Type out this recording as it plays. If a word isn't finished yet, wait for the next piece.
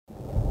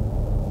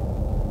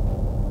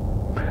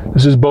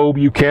This is Bo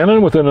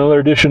Buchanan with another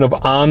edition of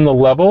On the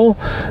Level.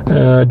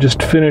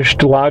 Just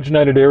finished Lodge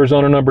Night at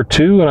Arizona number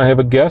 2, and I have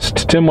a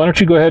guest. Tim, why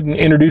don't you go ahead and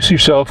introduce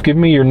yourself? Give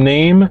me your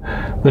name,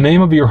 the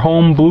name of your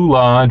home Blue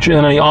Lodge,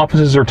 and any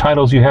offices or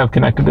titles you have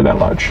connected to that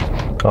lodge.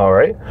 All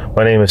right.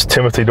 My name is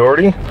Timothy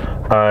Doherty.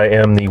 I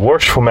am the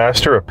Worshipful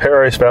Master of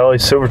Paradise Valley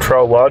Silver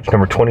Trout Lodge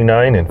number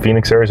 29 in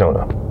Phoenix,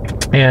 Arizona.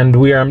 And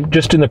we are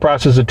just in the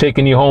process of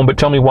taking you home, but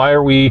tell me, why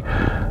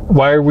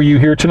were you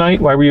here tonight?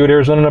 Why were you at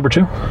Arizona number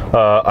 2?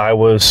 I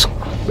was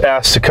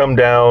asked to come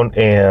down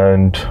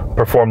and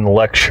perform the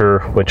lecture,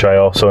 which I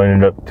also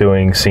ended up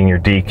doing Senior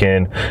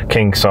Deacon,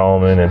 King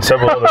Solomon, and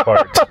several other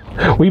parts.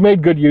 We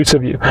made good use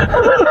of you.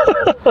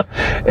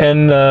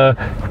 And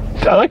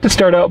I like to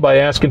start out by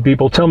asking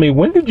people, tell me,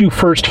 when did you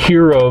first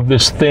hear of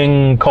this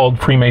thing called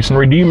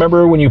Freemasonry? Do you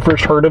remember when you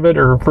first heard of it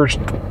or first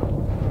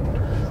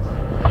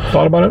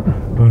thought about it?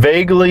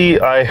 Vaguely,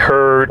 I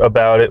heard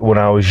about it when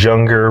I was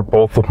younger.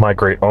 Both of my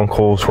great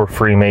uncles were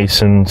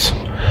Freemasons.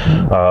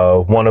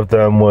 One of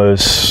them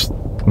was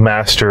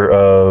master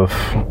of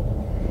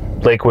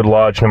Lakewood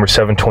Lodge number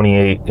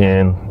 728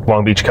 in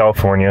Long Beach,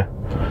 California.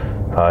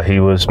 He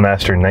was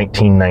master in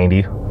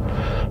 1990.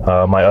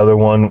 My other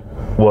one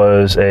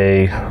was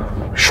a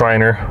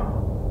Shriner,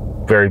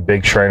 very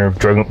big Shriner,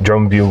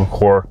 drum bugle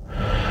corps.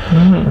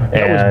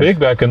 That was big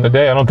back in the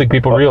day. I don't think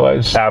people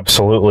realize.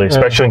 Absolutely,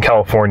 especially in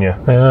California.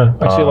 Yeah,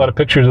 I see a lot of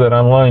pictures of that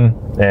online.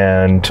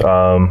 And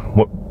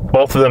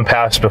both of them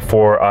passed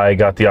before I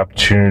got the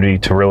opportunity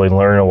to really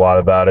learn a lot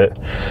about it.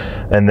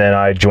 And then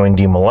I joined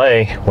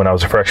DeMolay when I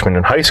was a freshman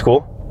in high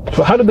school.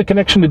 So how did the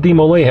connection to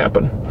DeMolay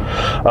happen?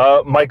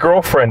 My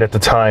girlfriend at the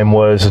time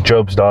was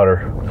Job's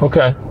daughter.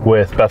 Okay.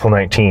 With Bethel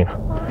 19.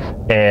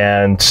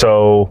 And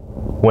so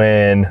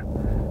when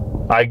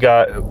I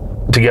got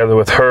together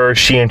with her,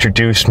 she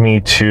introduced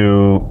me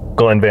to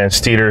Glenn Van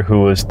Steeder,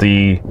 who was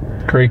the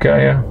great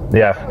guy.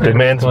 Yeah, the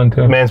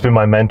man's been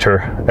my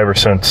mentor ever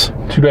since.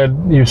 Too bad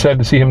you're sad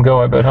to see him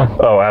go, I bet, huh?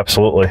 Oh,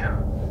 absolutely.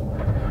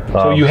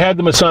 So you had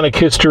the Masonic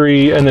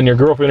history, and then your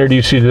girlfriend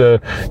introduced you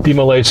to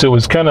DeMolay, so it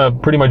was kind of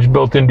pretty much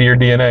built into your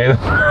DNA.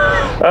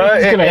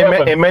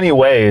 In many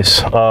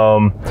ways.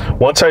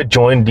 Once I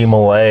joined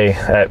DeMolay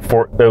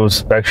it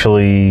was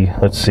actually,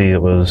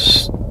 it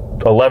was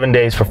 11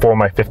 days before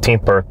my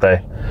 15th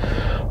birthday.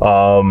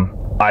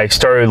 I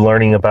started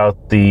learning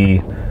about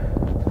the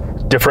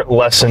different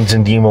lessons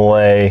in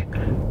DeMolay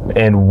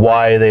and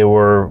why they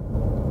were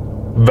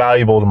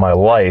valuable to my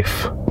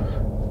life,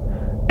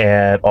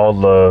 and all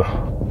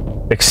the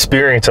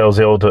experience I was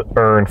able to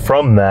earn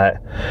from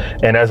that.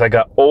 And as I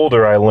got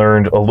older, I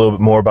learned a little bit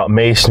more about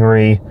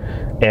Masonry,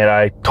 and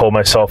I told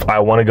myself I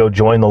want to go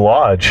join the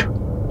lodge.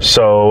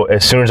 So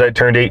as soon as I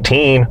turned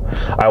 18,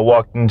 I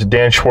walked into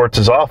Dan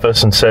Schwartz's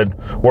office and said,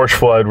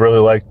 "Worshipful, I'd really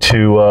like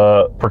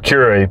to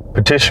procure a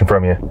petition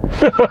from you."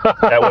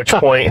 At which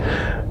point,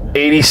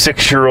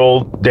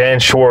 86-year-old Dan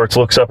Schwartz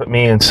looks up at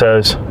me and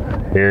says,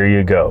 "Here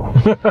you go."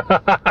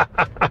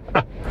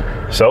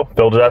 So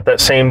filled it out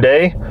that same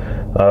day.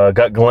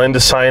 Got Glenn to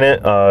sign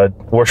it.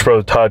 Worship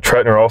Brother Todd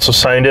Tretner also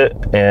signed it,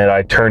 and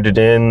I turned it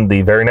in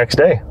the very next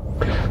day.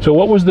 So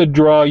what was the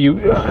draw?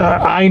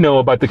 I know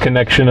about the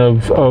connection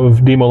of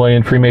DeMolay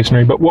and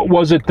Freemasonry, but what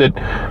was it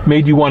that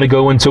made you want to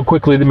go in so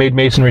quickly that made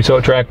Masonry so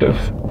attractive?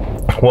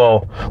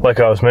 Well, like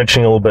I was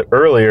mentioning a little bit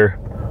earlier,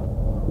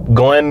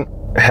 Glenn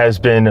has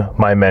been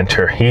my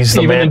mentor. He's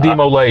the man. Even in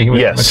DeMolay, he was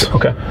yes.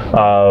 Okay.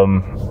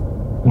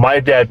 My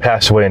dad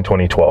passed away in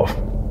 2012.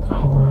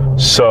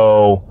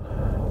 So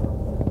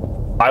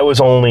I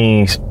was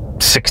only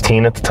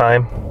 16 at the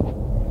time.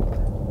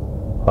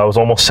 I was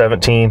almost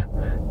 17,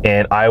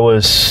 and I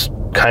was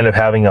kind of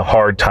having a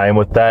hard time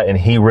with that, and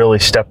he really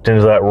stepped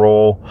into that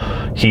role.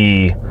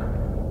 He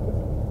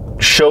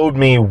showed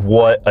me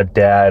what a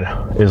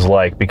dad is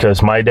like,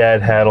 because my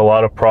dad had a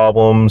lot of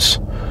problems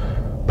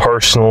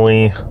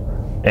personally,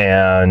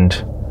 and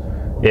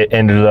it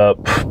ended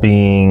up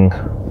being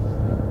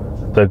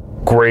the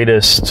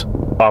greatest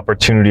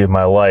opportunity of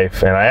my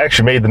life. And I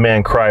actually made the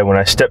man cry when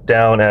I stepped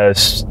down as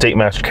State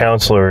Master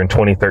Counselor in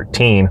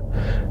 2013,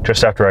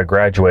 just after I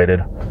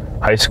graduated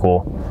high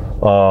school.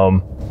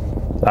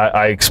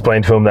 I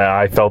explained to him that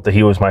I felt that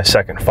he was my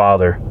second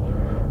father.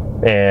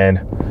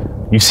 And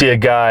you see a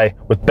guy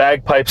with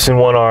bagpipes in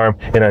one arm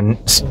and a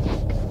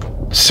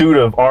suit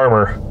of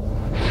armor,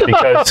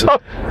 because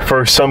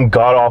for some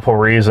god-awful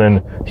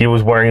reason he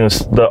was wearing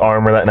the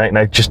armor that night, and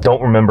I just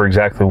don't remember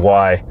exactly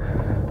why.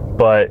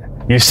 But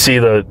you see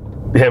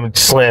him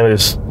slam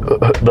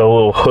the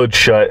little hood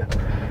shut.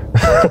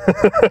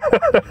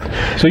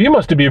 So you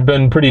must have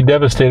been pretty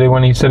devastated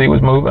when he said he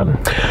was moving.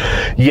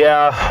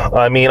 Yeah,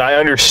 I mean, I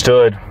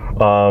understood,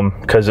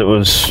 because it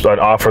was an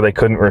offer they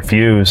couldn't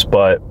refuse,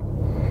 but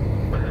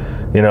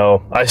you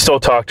know, I still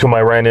talk to him.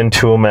 I ran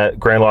into him at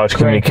Grand Lodge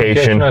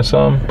Communication. I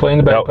saw him playing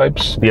the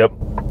bagpipes. Yep.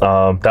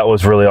 That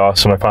was really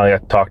awesome. I finally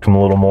got to talk to him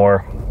a little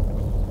more.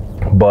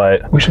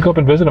 But we should go up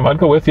and visit him. I'd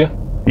go with you.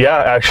 Yeah,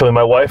 actually,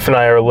 my wife and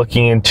I are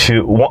looking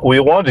into. We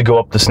wanted to go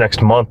up this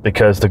next month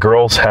because the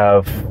girls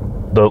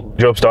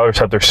Job's daughters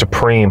have their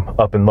Supreme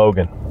up in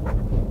Logan.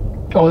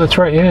 Oh, that's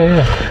right.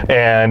 Yeah.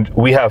 And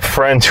we have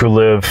friends who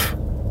live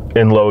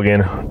in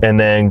Logan, and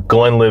then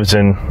Glenn lives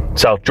in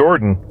South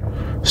Jordan.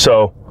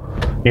 So,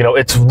 you know,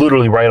 it's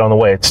literally right on the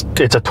way. It's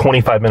a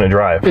 25-minute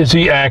drive. Is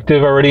he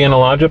active already in a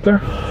lodge up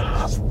there?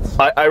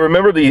 I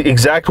remember the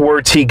exact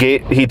words he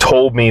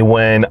told me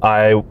when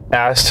I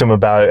asked him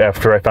about it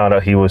after I found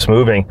out he was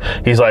moving.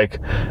 He's like,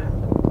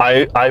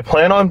 I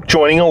plan on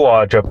joining a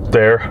lodge up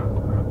there,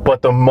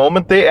 but the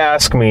moment they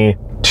ask me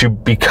to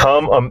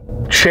become a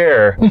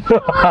chair,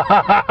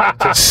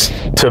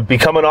 to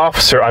become an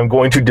officer, I'm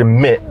going to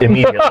demit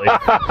immediately.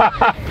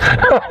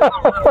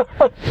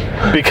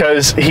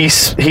 Because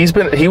he's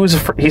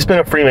been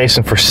a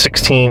Freemason for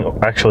 17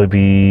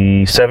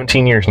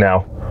 years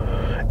now.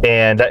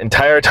 And that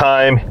entire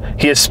time,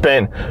 he has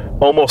spent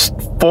almost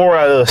 4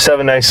 out of the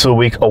 7 nights of the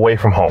week away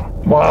from home.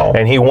 Wow.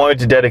 And he wanted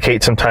to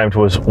dedicate some time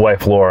to his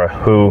wife, Laura,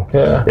 who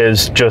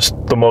is just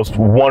the most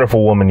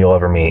wonderful woman you'll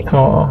ever meet.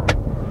 Oh.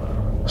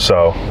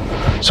 So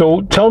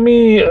tell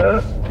me,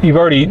 you've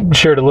already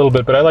shared a little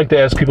bit, but I like to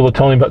ask people to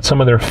tell me about some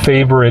of their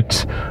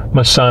favorite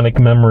Masonic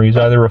memories,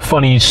 either a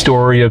funny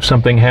story of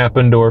something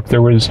happened, or if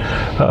there was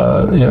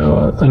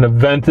an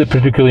event that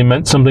particularly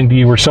meant something to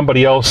you, or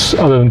somebody else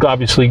other than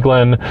obviously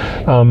Glenn.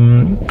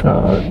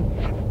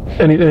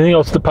 Anything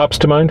else that pops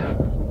to mind?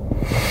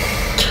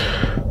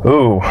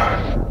 Ooh,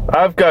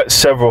 I've got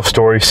several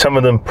stories. Some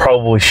of them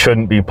probably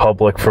shouldn't be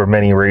public for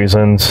many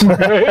reasons.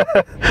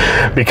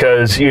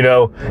 Because, you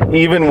know,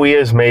 even we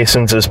as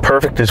Masons, as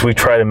perfect as we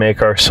try to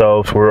make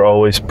ourselves,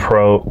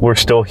 we're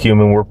still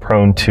human. We're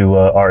prone to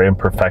our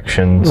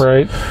imperfections.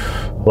 Right.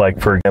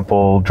 Like, for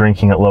example,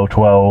 drinking at low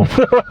 12.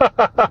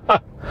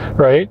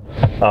 Right.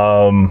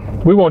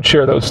 We won't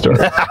share those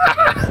stories.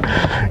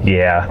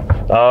 Yeah.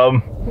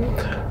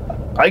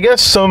 I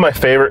guess some of my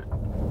favorite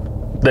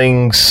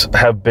things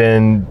have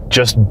been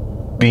just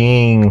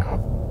being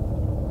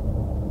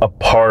a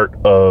part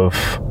of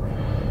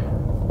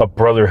a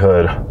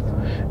brotherhood.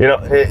 You know,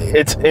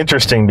 it's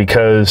interesting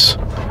because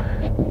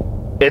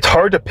it's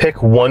hard to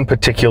pick one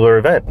particular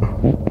event,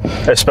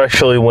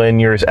 especially when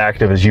you're as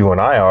active as you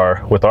and I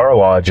are with our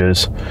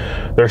lodges.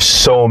 There's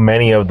so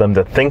many of them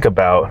to think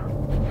about.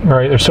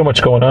 Right, there's so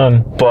much going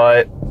on.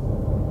 But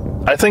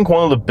I think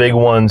one of the big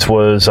ones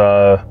was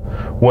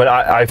when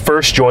I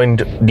first joined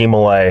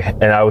DeMolay,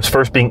 and I was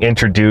first being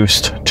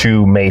introduced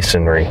to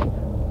Masonry,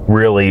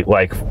 really,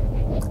 like,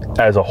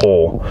 as a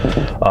whole.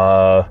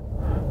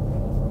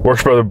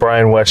 Works brother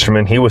Brian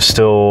Westerman, he was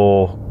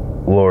still,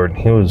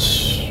 he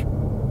was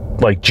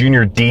like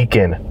junior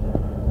deacon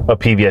of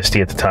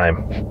PVST at the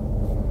time.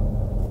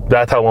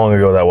 That's how long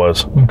ago that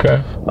was.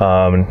 Okay.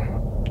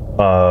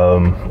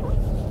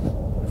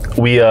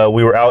 We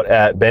were out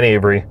at Ben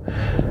Avery,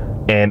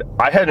 and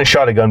I hadn't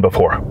shot a gun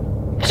before.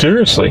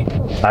 Seriously?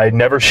 I'd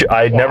never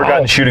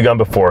gotten to shoot a gun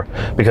before,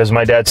 because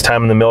my dad's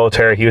time in the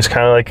military, he was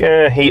kind of like,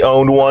 he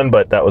owned one,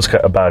 but that was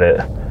about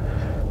it.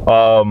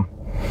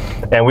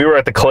 And we were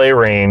at the clay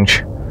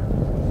range,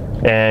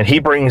 and he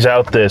brings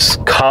out this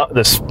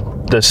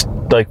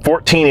like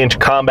 14-inch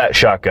combat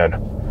shotgun.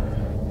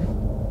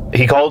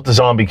 He called it the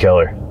Zombie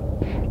Killer.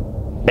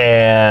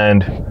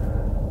 And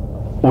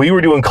we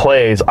were doing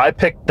clays. I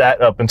picked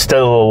that up instead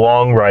of the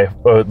long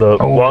rifle,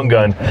 long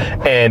gun,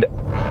 and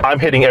I'm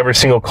hitting every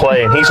single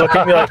clay. And he's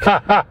looking at me like,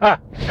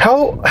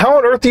 how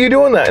on earth are you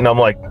doing that? And I'm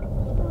like,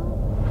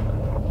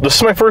 this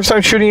is my first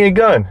time shooting a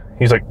gun.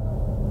 He's like,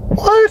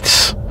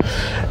 what?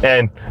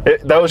 And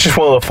that was just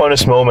one of the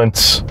funnest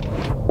moments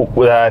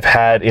that I've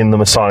had in the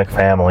Masonic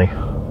family.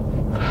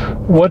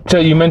 What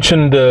you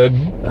mentioned,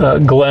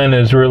 Glenn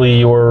is really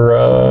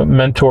your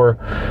mentor.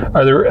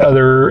 Are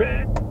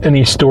there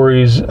any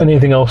stories,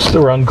 anything else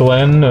around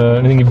Glenn?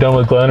 Anything you've done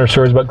with Glenn, or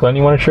stories about Glenn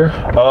you want to share?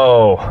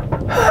 Oh.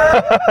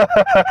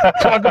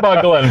 Talk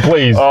about Glenn,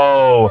 please.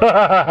 Oh,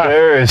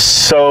 there is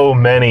so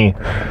many.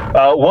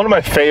 One of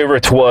my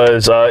favorites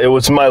was, it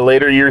was my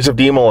later years of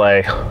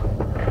DeMolay.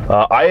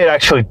 I had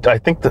actually, I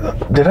think,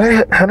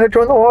 had I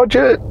joined the lodge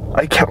yet?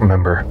 I can't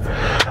remember.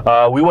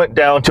 We went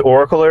down to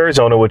Oracle,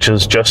 Arizona, which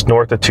is just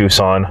north of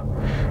Tucson,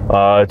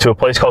 to a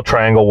place called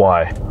Triangle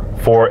Y.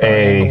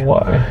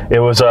 It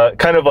was a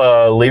kind of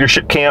a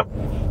leadership camp.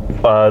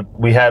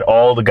 We had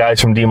all the guys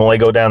from DeMolay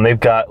go down. They've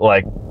got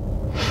like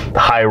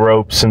high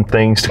ropes and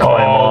things to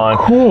climb on.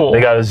 Cool.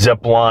 They got a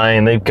zip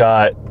line. They've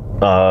got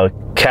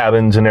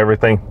cabins and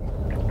everything.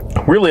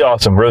 Really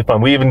awesome, really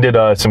fun. We even did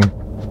some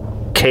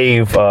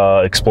cave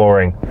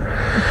exploring,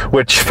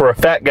 which for a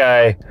fat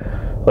guy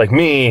like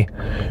me,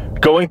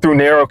 going through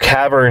narrow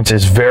caverns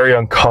is very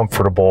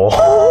uncomfortable.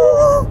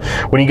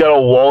 When you got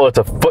a wall that's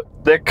a foot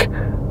thick,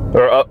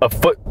 or a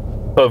foot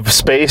of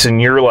space, and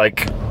you're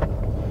like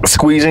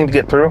squeezing to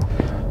get through.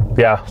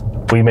 Yeah,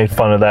 we made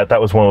fun of that.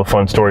 That was one of the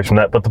fun stories from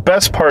that. But the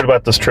best part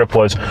about this trip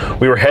was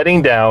we were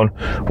heading down.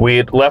 We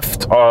had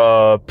left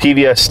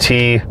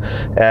PVST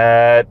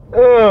at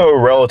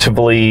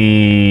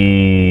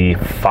relatively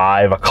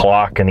 5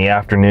 o'clock in the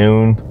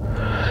afternoon,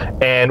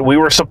 and we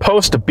were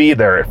supposed to be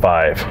there at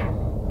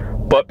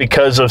 5. But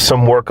because of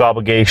some work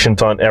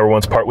obligations on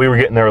everyone's part, we were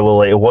getting there a little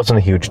late. It wasn't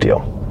a huge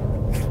deal.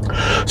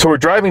 So we're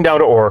driving down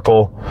to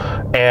Oracle,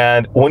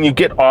 and when you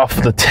get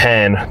off the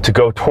 10 to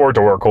go towards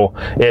Oracle,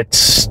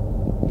 it's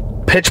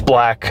pitch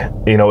black.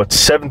 You know, it's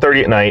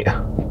 7:30 at night,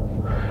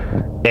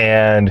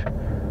 and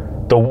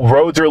the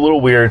roads are a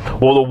little weird.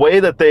 Well, the way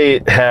that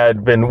they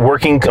had been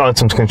working on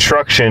some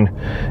construction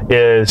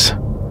is,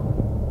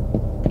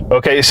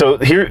 okay, so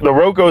here the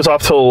road goes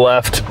off to the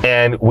left,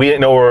 and we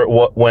didn't know where it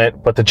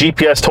went, but the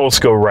GPS told us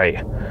to go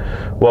right.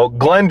 Well,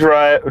 Glenn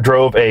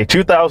drove a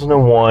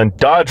 2001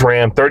 Dodge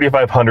Ram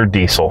 3500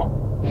 diesel.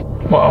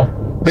 Wow,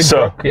 big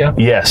truck, yeah.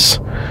 Yes.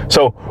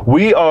 So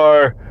we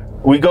go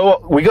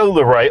to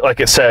the right, like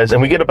it says,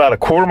 and we get about a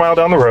quarter mile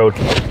down the road,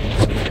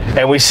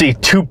 and we see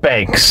two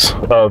banks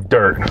of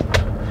dirt.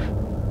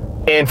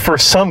 And for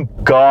some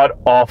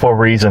god-awful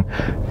reason,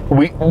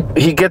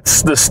 he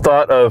gets this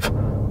thought of,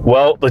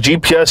 well, the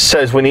GPS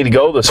says we need to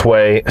go this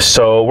way,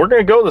 so we're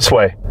going to go this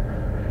way.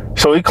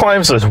 So he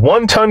climbs this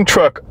 1-ton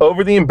truck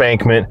over the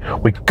embankment.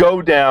 We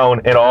go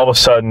down, and all of a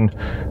sudden,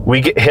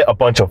 we get hit a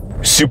bunch of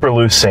super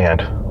loose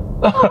sand.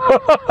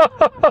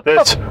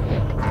 This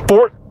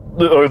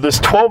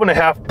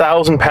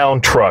 12,500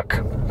 pound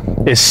truck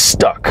is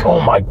stuck. Oh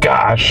my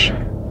gosh.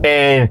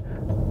 And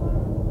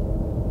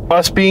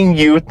us being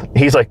youth,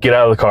 he's like, get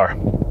out of the car.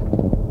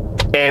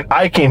 And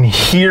I can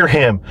hear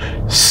him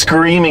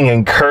screaming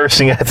and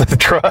cursing at the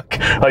truck,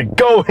 like,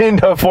 go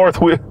into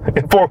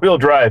four-wheel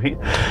drive.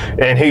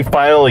 And he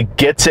finally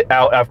gets it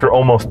out after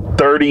almost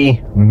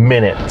 30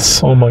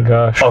 minutes. Oh my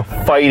gosh. Of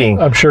fighting.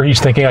 I'm sure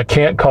he's thinking, I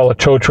can't call a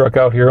tow truck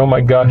out here. Oh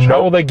my gosh.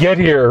 How will they get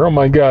here? Oh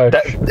my gosh.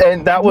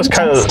 That was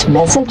kind of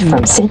message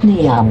from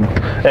Sydney Young.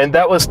 And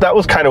that was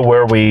kind of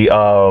where we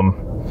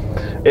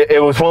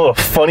it was one of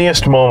the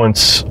funniest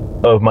moments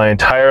of my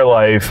entire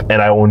life,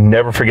 and I will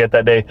never forget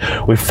that day.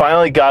 We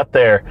finally got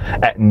there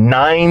at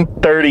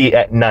 9:30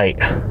 at night.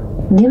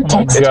 New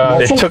text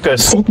message from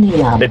Sydney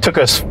Young. It took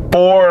us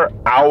 4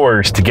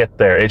 hours to get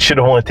there. It should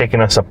have only taken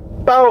us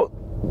about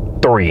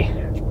 3,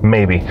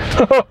 maybe.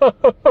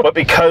 But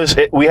because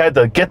we had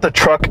to get the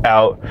truck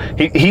out,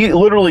 he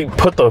literally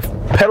put the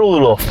pedal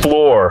to the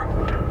floor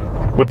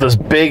with this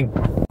big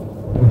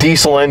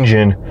diesel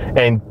engine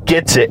and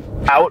gets it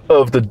out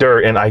of the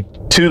dirt, and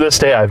to this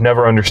day I've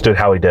never understood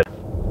how he did.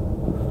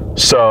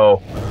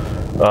 So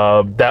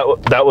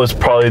that was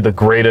probably the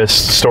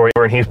greatest story,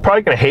 and he's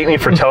probably going to hate me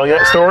for telling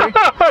that story.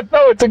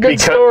 No, it's a good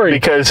story.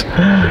 Because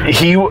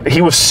he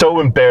was so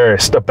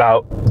embarrassed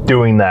about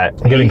doing that.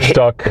 Getting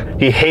stuck.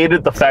 He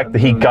hated the fact that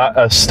he got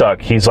us stuck.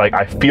 He's like,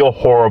 I feel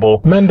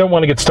horrible. Men don't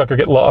want to get stuck or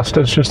get lost.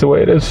 That's just the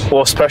way it is.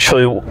 Well,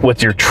 especially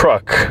with your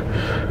truck,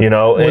 you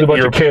know. With a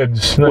bunch of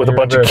kids. With a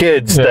bunch of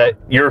kids that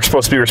you're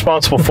supposed to be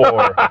responsible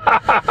for.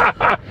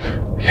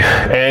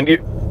 And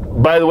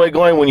by the way,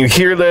 Glenn, when you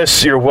hear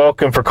this, you're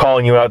welcome for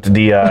calling you out to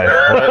DI.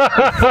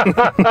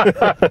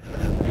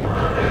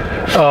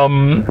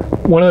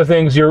 One of the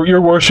things, you're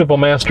worshipful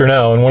master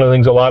now, and one of the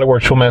things a lot of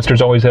worshipful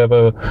masters always have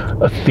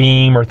a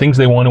theme or things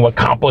they want to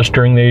accomplish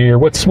during the year.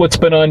 What's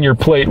been on your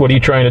plate? What are you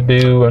trying to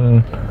do?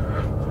 And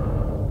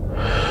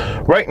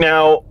right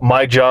now,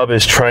 my job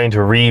is trying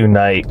to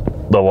reunite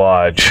the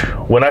lodge.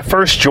 When I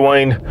first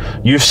joined,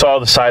 you saw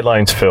the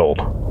sidelines filled.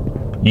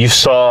 You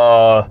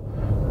saw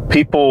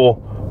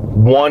people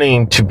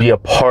wanting to be a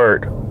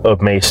part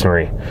of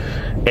Masonry,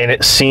 and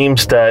it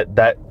seems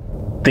that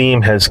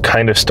theme has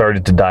kind of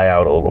started to die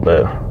out a little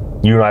bit.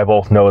 You and I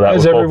both know that.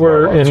 As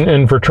everywhere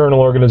in fraternal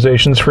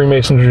organizations,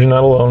 Freemasonry is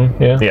not alone.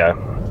 Yeah.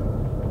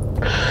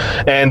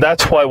 And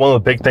that's why one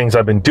of the big things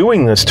I've been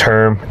doing this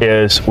term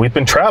is we've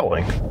been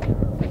traveling.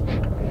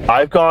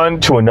 I've gone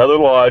to another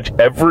lodge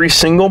every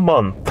single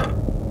month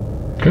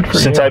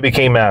since I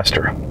became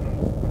master.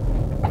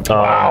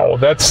 Wow,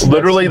 that's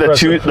literally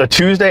the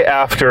Tuesday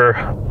after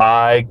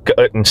I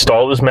got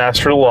installed as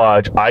master of the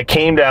lodge, I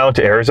came down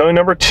to Arizona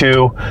number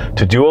 2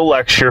 to do a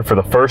lecture for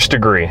the first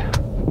degree.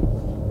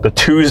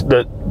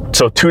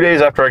 So 2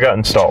 days after I got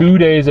installed. 2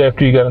 days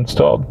after you got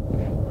installed.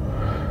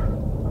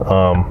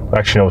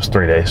 Actually, no, it was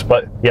 3 days,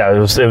 but yeah, it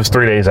was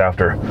 3 days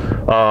after.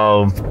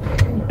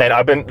 And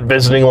I've been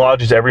visiting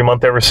lodges every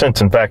month ever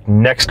since. In fact,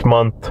 next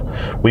month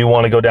we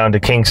want to go down to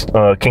King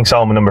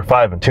Solomon number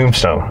 5 in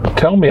Tombstone.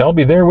 Tell me, I'll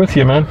be there with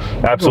you, man.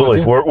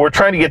 Absolutely. We're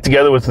trying to get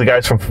together with the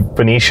guys from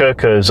Phoenicia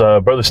because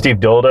Brother Steve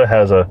Dilda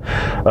has a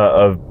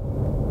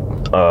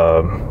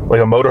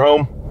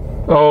motorhome.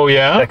 Oh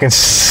yeah, that can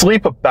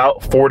sleep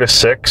about 4 to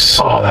 6.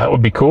 Oh, that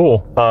would be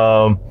cool.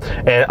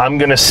 And I'm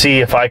gonna see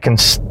if I can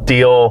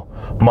steal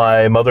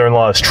my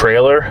mother-in-law's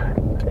trailer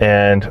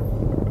and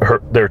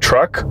their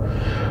truck,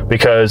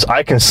 because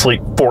I can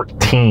sleep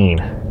 14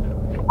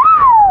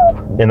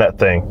 in that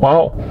thing.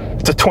 Wow.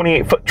 It's a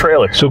 28-foot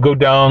trailer. So go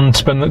down,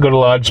 go to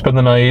lodge, spend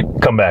the night,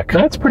 come back.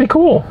 That's pretty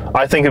cool.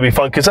 I think it'd be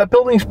fun because that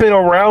building's been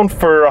around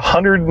for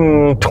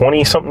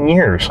 120 something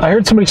years. I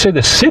heard somebody say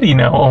the city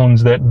now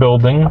owns that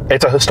building.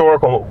 It's a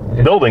historical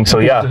building, so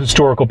yeah. It's a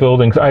historical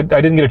building. I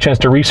didn't get a chance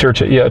to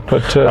research it yet,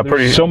 but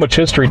there's so much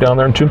history down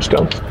there in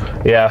Tombstone.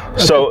 Yeah,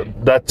 so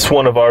that's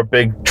one of our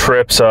big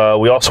trips.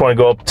 We also want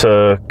to go up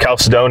to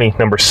Chalcedony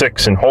number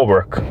 6 in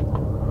Holbrook.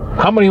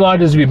 How many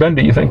lodges have you been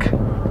to, you think?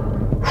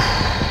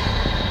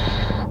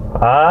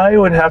 I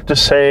would have to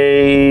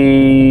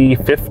say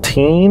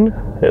 15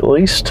 at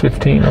least.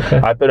 15, okay.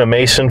 I've been a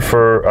master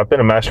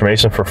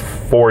mason for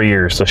 4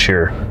 years this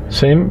year.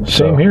 Same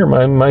here.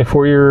 My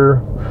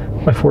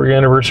 4-year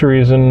anniversary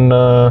is in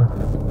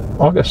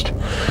August.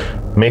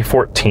 May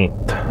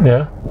 14th.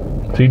 Yeah.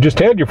 So you just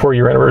had your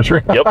 4-year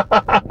anniversary. Yep.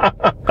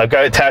 I've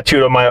got it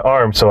tattooed on my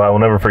arm, so I will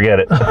never forget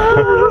it.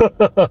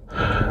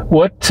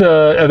 What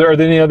are there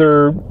any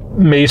other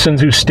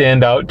Masons who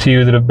stand out to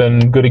you that have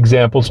been good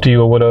examples to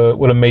you of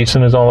what a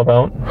Mason is all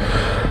about?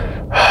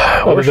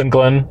 Other than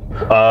Glenn?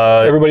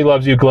 Everybody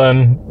loves you,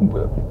 Glenn.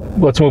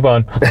 Let's move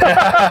on.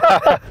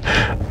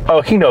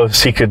 Oh, he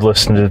knows he could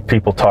listen to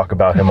people talk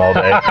about him all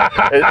day.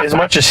 As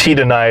much as he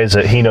denies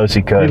it, he knows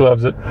he could. He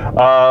loves it.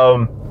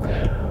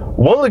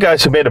 One of the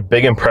guys who made a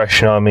big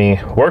impression on me,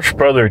 worship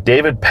brother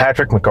David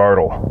Patrick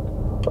McArdle.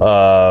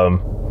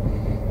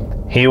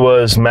 He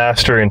was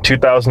master in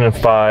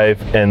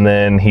 2005, and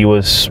then he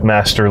was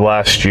master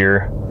last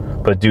year,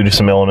 but due to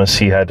some illness,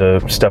 he had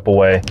to step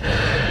away.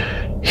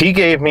 He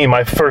gave me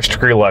my first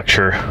degree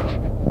lecture,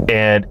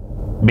 and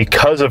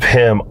because of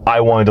him,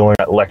 I wanted to learn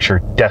that lecture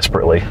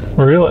desperately.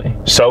 Really?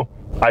 So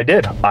I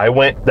did. I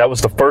went. That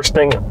was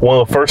one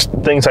of the first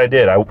things I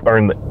did. I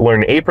learned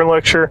the apron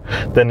lecture,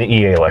 then the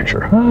EA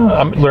lecture.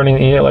 I'm learning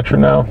the EA lecture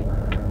now.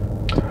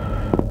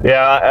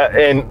 Yeah,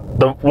 and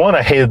the one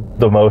I hated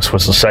the most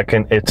was the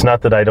second. It's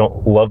not that I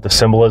don't love the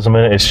symbolism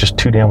in it. It's just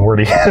too damn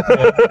wordy.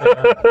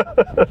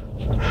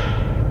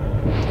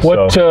 One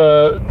of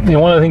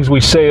the things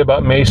we say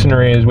about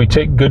Masonry is we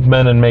take good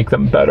men and make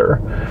them better.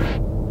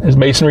 Has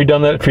Masonry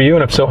done that for you,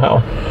 and if so,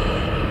 how?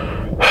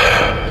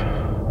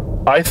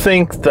 I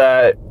think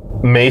that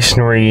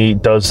Masonry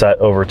does that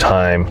over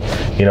time.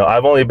 You know,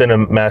 I've only been a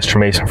Master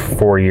Mason for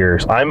 4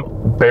 years. I'm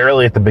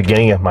barely at the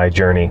beginning of my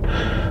journey.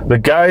 The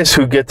guys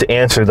who get to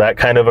answer that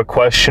kind of a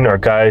question are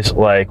guys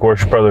like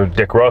Worship Brother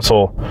Dick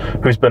Russell,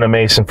 who's been a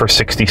Mason for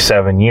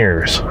 67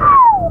 years.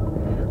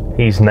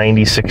 He's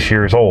 96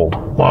 years old.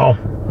 Wow.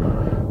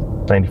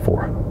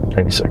 94,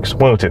 96,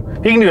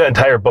 102. He can do that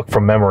entire book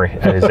from memory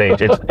at his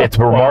age. It's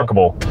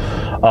remarkable.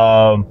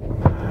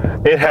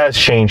 It has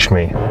changed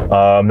me.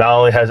 Not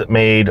only has it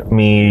made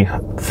me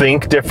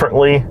think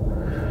differently,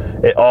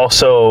 it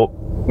also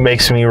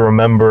makes me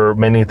remember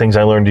many things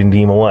I learned in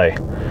DMLA.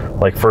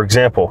 Like, for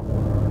example,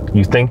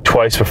 you think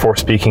twice before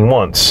speaking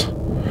once.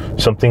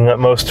 Something that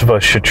most of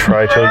us should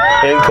try to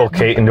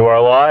inculcate into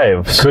our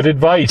lives. Good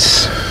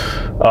advice.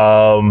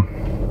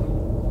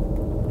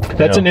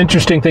 That's an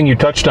interesting thing you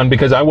touched on,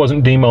 because I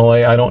wasn't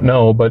DMLA, I don't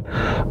know, but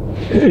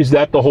is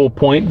that the whole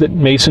point, that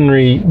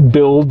Masonry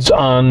builds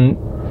on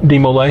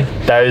DMLA?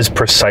 That is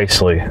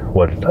precisely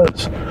what it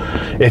does.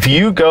 If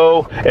you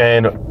go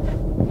to a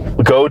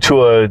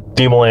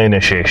DMLA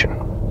initiation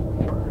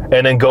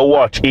and then go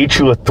watch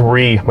each of the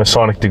 3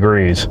 Masonic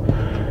degrees,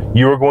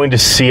 you are going to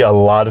see a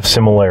lot of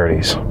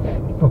similarities.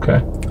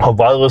 Okay. A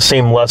lot of the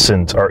same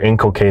lessons are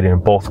inculcated in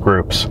both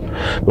groups.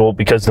 Well,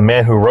 because the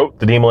man who wrote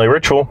the DMLA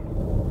ritual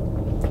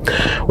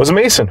was a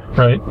Mason.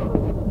 Right.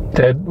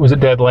 Was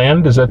it Dad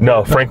Land? Is that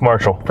no, Frank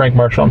Marshall. Frank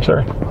Marshall, I'm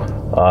sorry.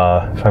 If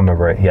I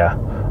remember right, yeah.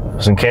 It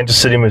was in Kansas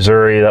City,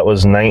 Missouri. That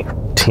was I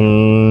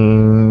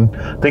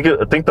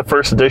think the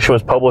first edition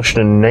was published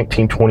in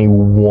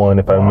 1921,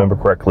 if I remember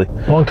correctly.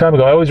 A long time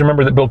ago. I always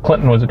remember that Bill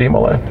Clinton was a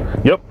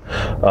DMLA. Yep.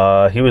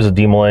 He was a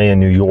DMLA in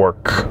New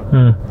York.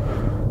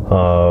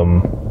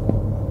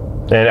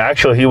 And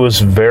actually, he was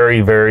a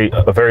very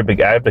big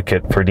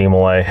advocate for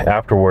DMLA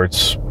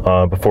afterwards,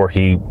 before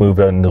he moved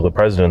into the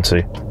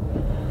presidency.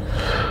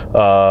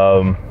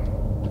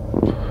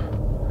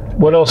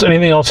 What else?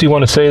 Anything else you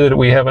want to say that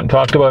we haven't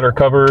talked about or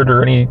covered,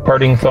 or any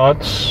parting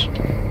thoughts?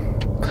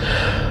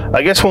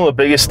 I guess one of the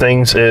biggest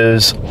things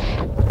is,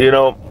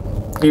 you're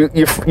going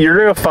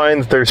to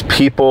find that there's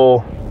people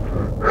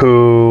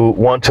who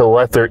want to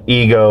let their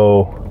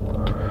ego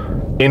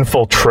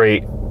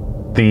infiltrate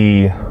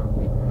the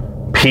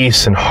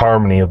peace and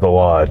harmony of the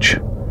lodge.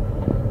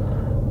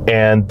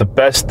 And the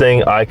best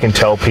thing I can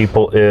tell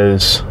people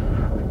is,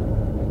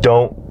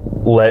 don't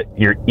let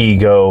your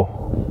ego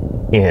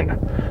in,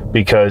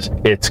 because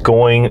it's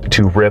going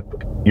to rip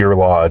your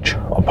lodge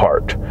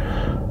apart.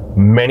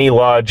 Many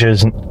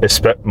lodges,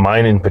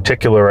 mine in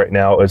particular right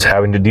now, is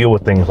having to deal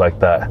with things like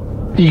that.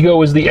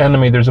 Ego is the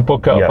enemy. There's a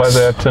book out by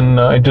that, and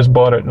I just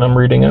bought it and I'm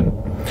reading it.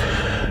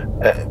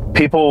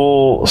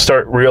 People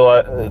start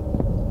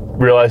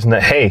realizing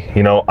that, hey,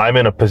 I'm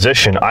in a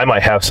position. I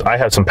have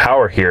some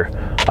power here.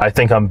 I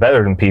think I'm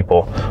better than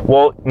people.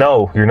 Well,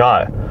 no, you're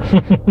not.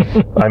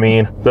 I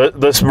mean,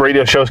 this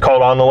radio show is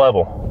called On the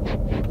Level.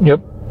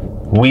 Yep.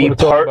 We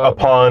part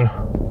upon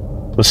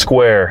the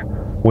square.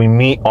 We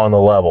meet on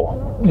the level.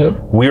 Yep.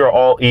 We are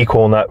all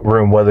equal in that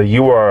room, whether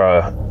you are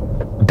a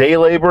day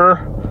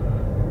laborer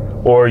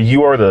or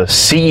you are the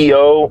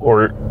CEO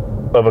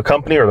of a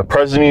company or the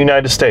President of the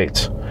United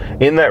States.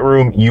 In that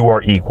room, you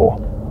are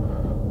equal.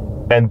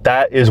 And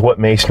that is what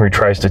Masonry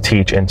tries to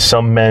teach, and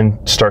some men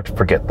start to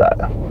forget that.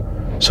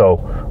 So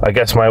I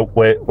guess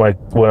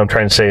what I'm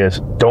trying to say is,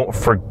 don't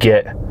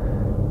forget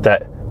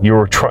that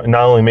you're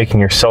not only making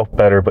yourself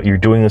better, but you're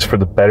doing this for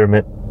the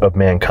betterment of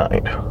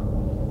mankind.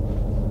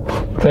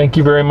 Thank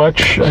you very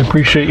much. I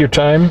appreciate your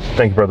time.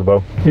 Thank you, Brother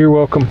Bo. You're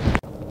welcome.